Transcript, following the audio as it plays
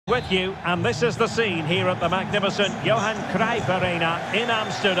With you, and this is the scene here at the magnificent Johan Cruyff Arena in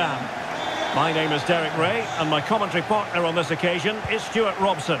Amsterdam. My name is Derek Ray, and my commentary partner on this occasion is Stuart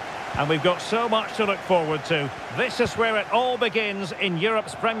Robson. And we've got so much to look forward to. This is where it all begins in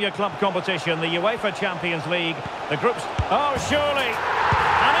Europe's Premier Club competition, the UEFA Champions League. The groups... Oh, surely!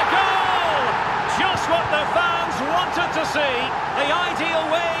 And a goal! Just what the fans wanted to see. The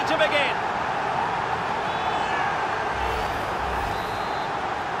ideal way to begin.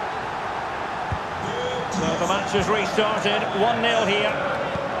 So the match has restarted, 1-0 here.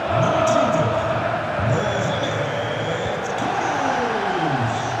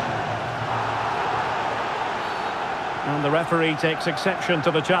 And the referee takes exception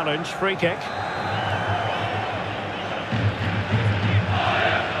to the challenge, free kick.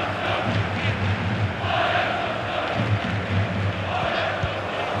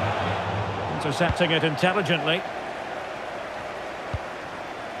 Intercepting it intelligently.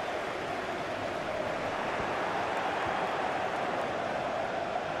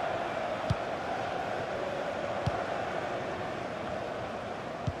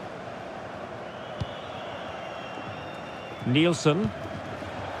 Nielsen,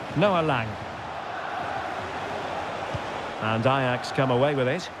 Noah Lang, and Ajax come away with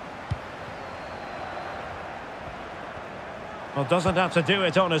it. Well, doesn't have to do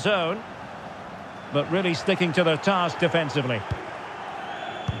it on his own, but really sticking to their task defensively.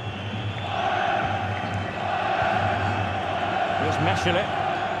 Here's Mechele.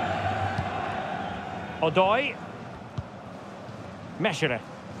 Odoi. Mechele.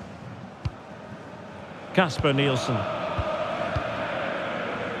 Kasper Nielsen.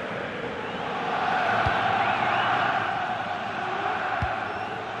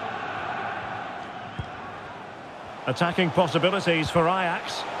 Attacking possibilities for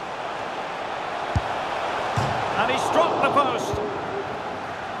Ajax. And he struck the post.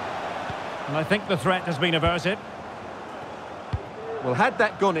 And I think the threat has been averted. Well, had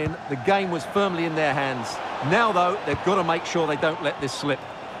that gone in, the game was firmly in their hands. Now, though, they've got to make sure they don't let this slip.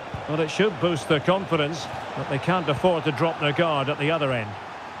 Well, it should boost their confidence, but they can't afford to drop their guard at the other end.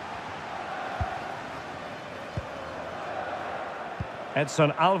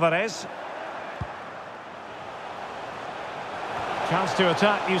 Edson Alvarez. Chance to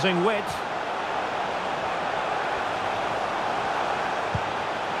attack using width.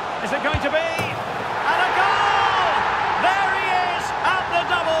 Is it going to be? And a goal! There he is at the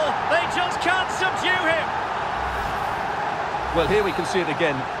double. They just can't subdue him. Well, here we can see it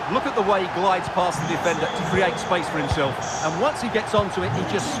again. Look at the way he glides past the defender to create space for himself. And once he gets onto it, he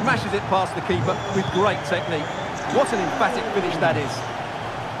just smashes it past the keeper with great technique. What an emphatic finish that is.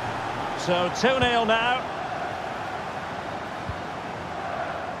 So 2-0 now.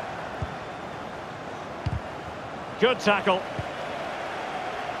 Good tackle.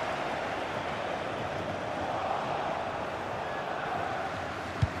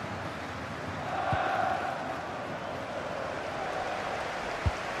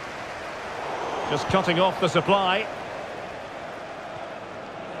 Just cutting off the supply.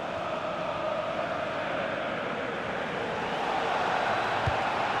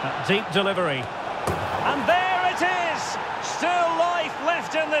 That deep delivery. And there it is! Still life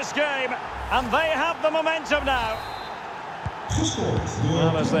left in this game. And they have the momentum now.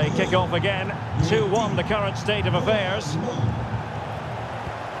 Well, as they kick off again, 2-1 the current state of affairs.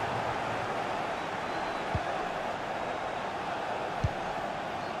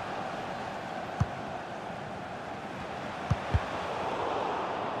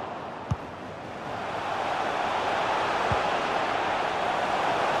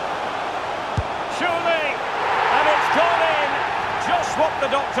 Surely! And it's gone in! Just what the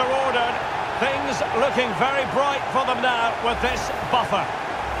doctor ordered. Things looking very bright for them now with this buffer.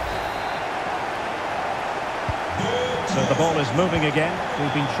 So the ball is moving again.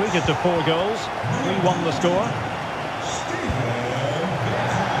 We've been treated to 4 goals. 3-1 the score.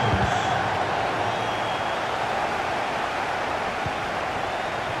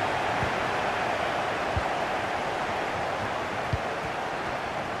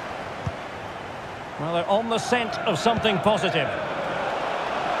 Well, they're on the scent of something positive.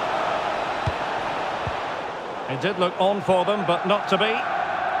 It did look on for them, but not to be.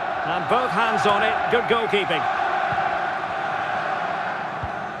 And both hands on it. Good goalkeeping.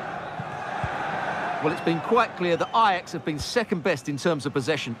 Well, it's been quite clear that Ajax have been second best in terms of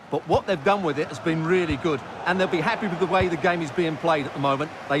possession, but what they've done with it has been really good, and they'll be happy with the way the game is being played at the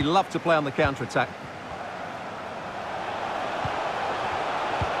moment. They love to play on the counter-attack.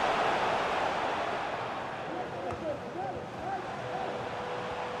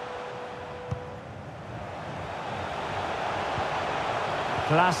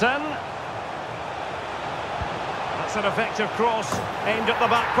 Klaassen. That's an effective cross aimed at the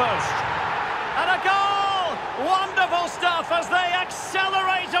back post. And a goal! Wonderful stuff as they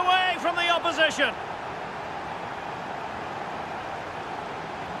accelerate away from the opposition.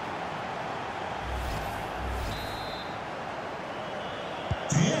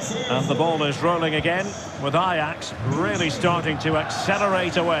 And the ball is rolling again, with Ajax really starting to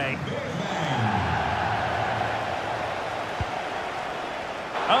accelerate away.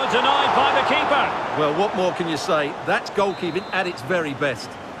 Oh, denied by the keeper. Well, what more can you say? That's goalkeeping at its very best.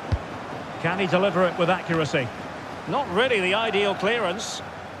 Can he deliver it with accuracy? Not really the ideal clearance.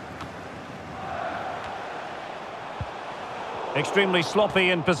 Extremely sloppy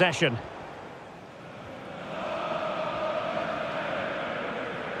in possession.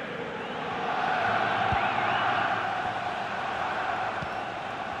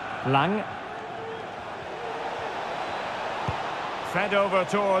 Lang. Fed over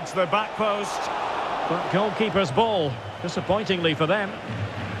towards the back post. But goalkeeper's ball, disappointingly for them.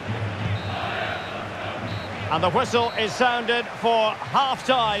 And the whistle is sounded for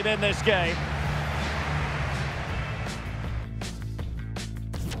half-time in this game.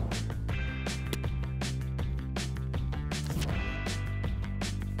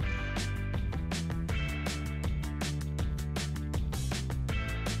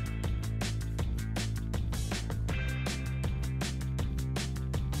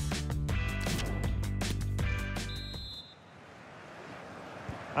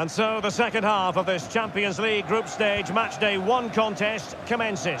 And so the second half of this Champions League group stage matchday 1 contest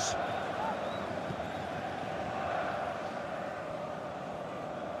commences.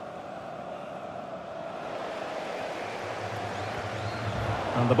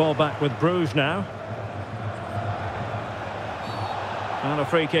 And the ball back with Brugge now. And a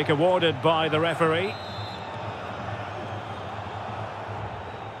free kick awarded by the referee.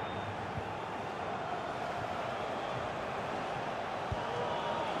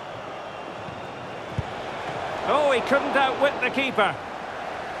 Oh, he couldn't outwit the keeper.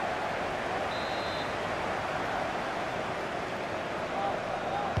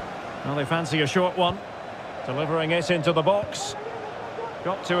 Well, they fancy a short one. Delivering it into the box.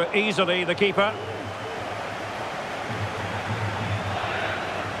 Got to it easily, the keeper.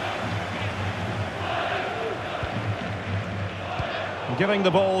 Giving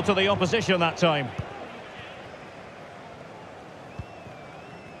the ball to the opposition that time.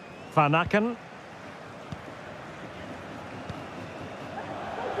 Van Aken.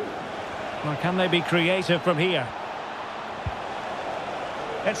 Well, can they be creative from here?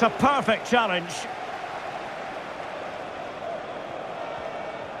 It's a perfect challenge.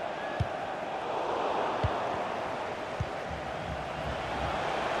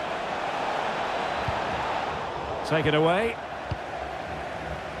 Take it away.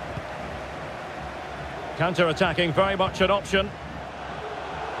 Counter-attacking, very much an option.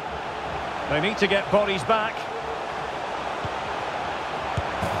 They need to get bodies back.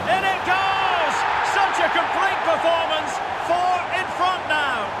 In it goes! Such a complete performance. 4 in front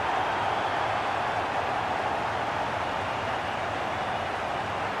now.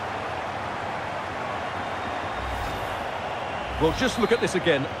 Well, just look at this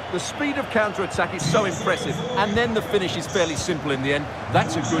again. The speed of counter-attack is so impressive, and then the finish is fairly simple in the end.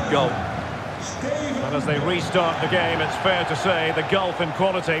 That's a good goal. And as they restart the game, it's fair to say the gulf in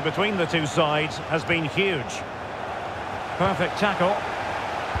quality between the two sides has been huge. Perfect tackle.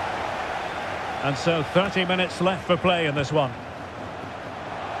 And so 30 minutes left for play in this one.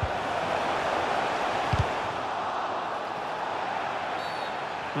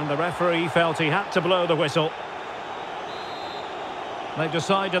 And the referee felt he had to blow the whistle. They've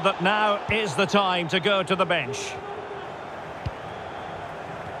decided that now is the time to go to the bench.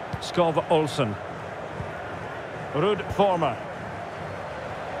 Skov Olsen. Ruud Vormer.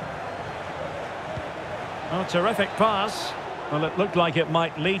 Oh, terrific pass. Well, it looked like it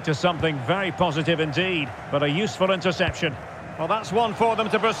might lead to something very positive indeed, but a useful interception. Well, that's one for them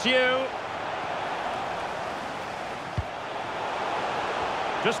to pursue.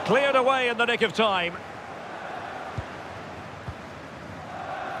 Just cleared away in the nick of time.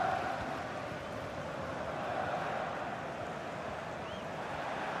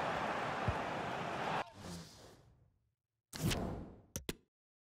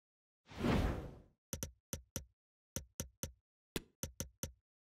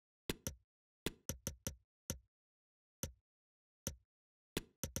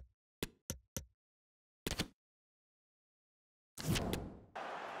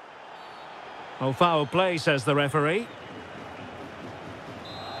 Oh, foul play, says the referee.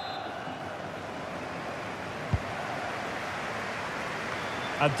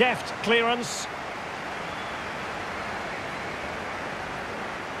 A deft clearance.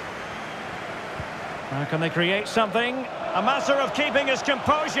 Now can they create something? A matter of keeping his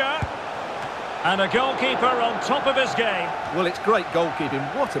composure. And a goalkeeper on top of his game. Well, it's great goalkeeping.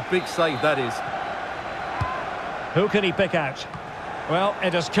 What a big save that is. Who can he pick out? Well,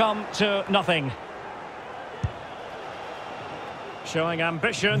 it has come to nothing. Showing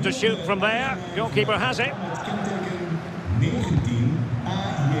ambition to shoot from there. Goalkeeper has it. 19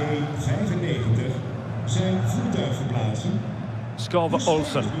 AJ 95 zijn voertuig verplaatsen. Skov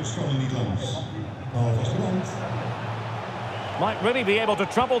Olsen. Dus kan er niet langs. Alvast bedankt. Might really be able to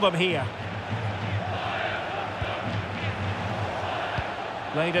trouble them here.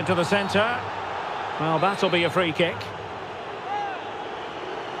 Laid into the centre. Well, that'll be a free kick.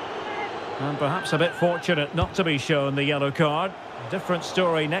 And perhaps a bit fortunate not to be shown the yellow card. Different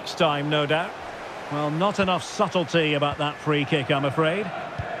story next time, no doubt. Well, not enough subtlety about that free kick, I'm afraid.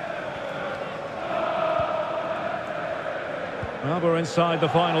 Well, we're inside the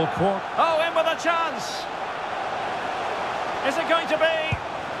final quarter. Oh, in with a chance! Is it going to be?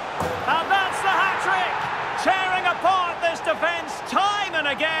 And that's the hat-trick! Tearing apart this defence time and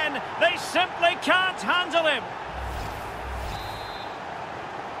again. They simply can't handle him.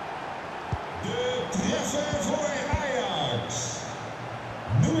 De treffer voor Ajax.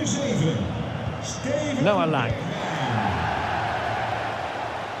 Nummer 7. Steven. Noah Lang.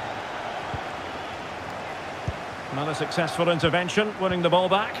 Another successful intervention, winning the ball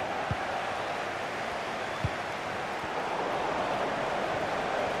back.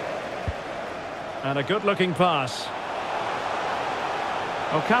 And a good-looking pass.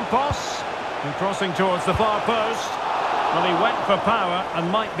 Ocampos, and crossing towards the far post. Well, he went for power and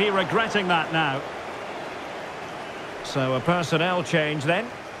might be regretting that now. So a personnel change then.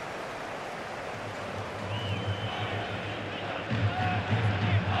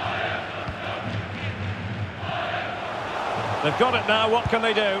 They've got it now, what can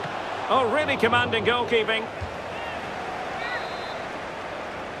they do? Oh, really commanding goalkeeping.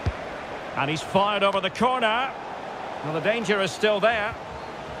 And he's fired over the corner. Well, the danger is still there.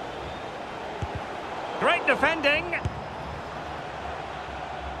 Great defending.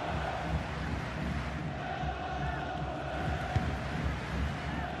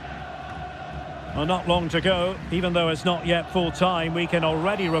 Well, not long to go. Even though it's not yet full time, we can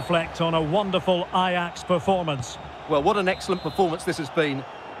already reflect on a wonderful Ajax performance. Well, what an excellent performance this has been.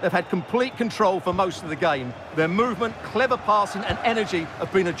 They've had complete control for most of the game. Their movement, clever passing and energy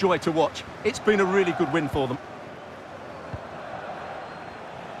have been a joy to watch. It's been a really good win for them.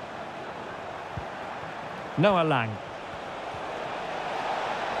 Noah Lang.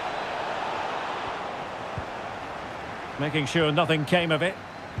 Making sure nothing came of it.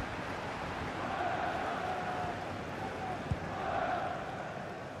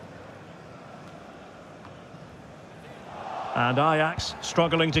 And Ajax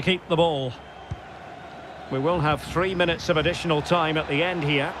struggling to keep the ball. We will have 3 minutes of additional time at the end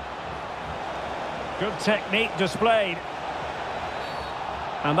here. Good technique displayed.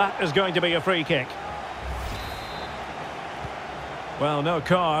 And that is going to be a free kick. Well, no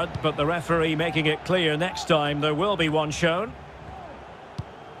card, but the referee making it clear next time there will be one shown.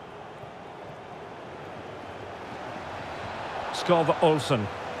 Skov Olsen.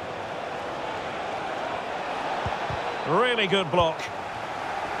 Really good block.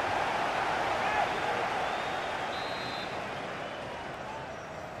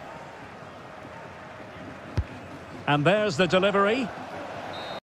 And there's the delivery.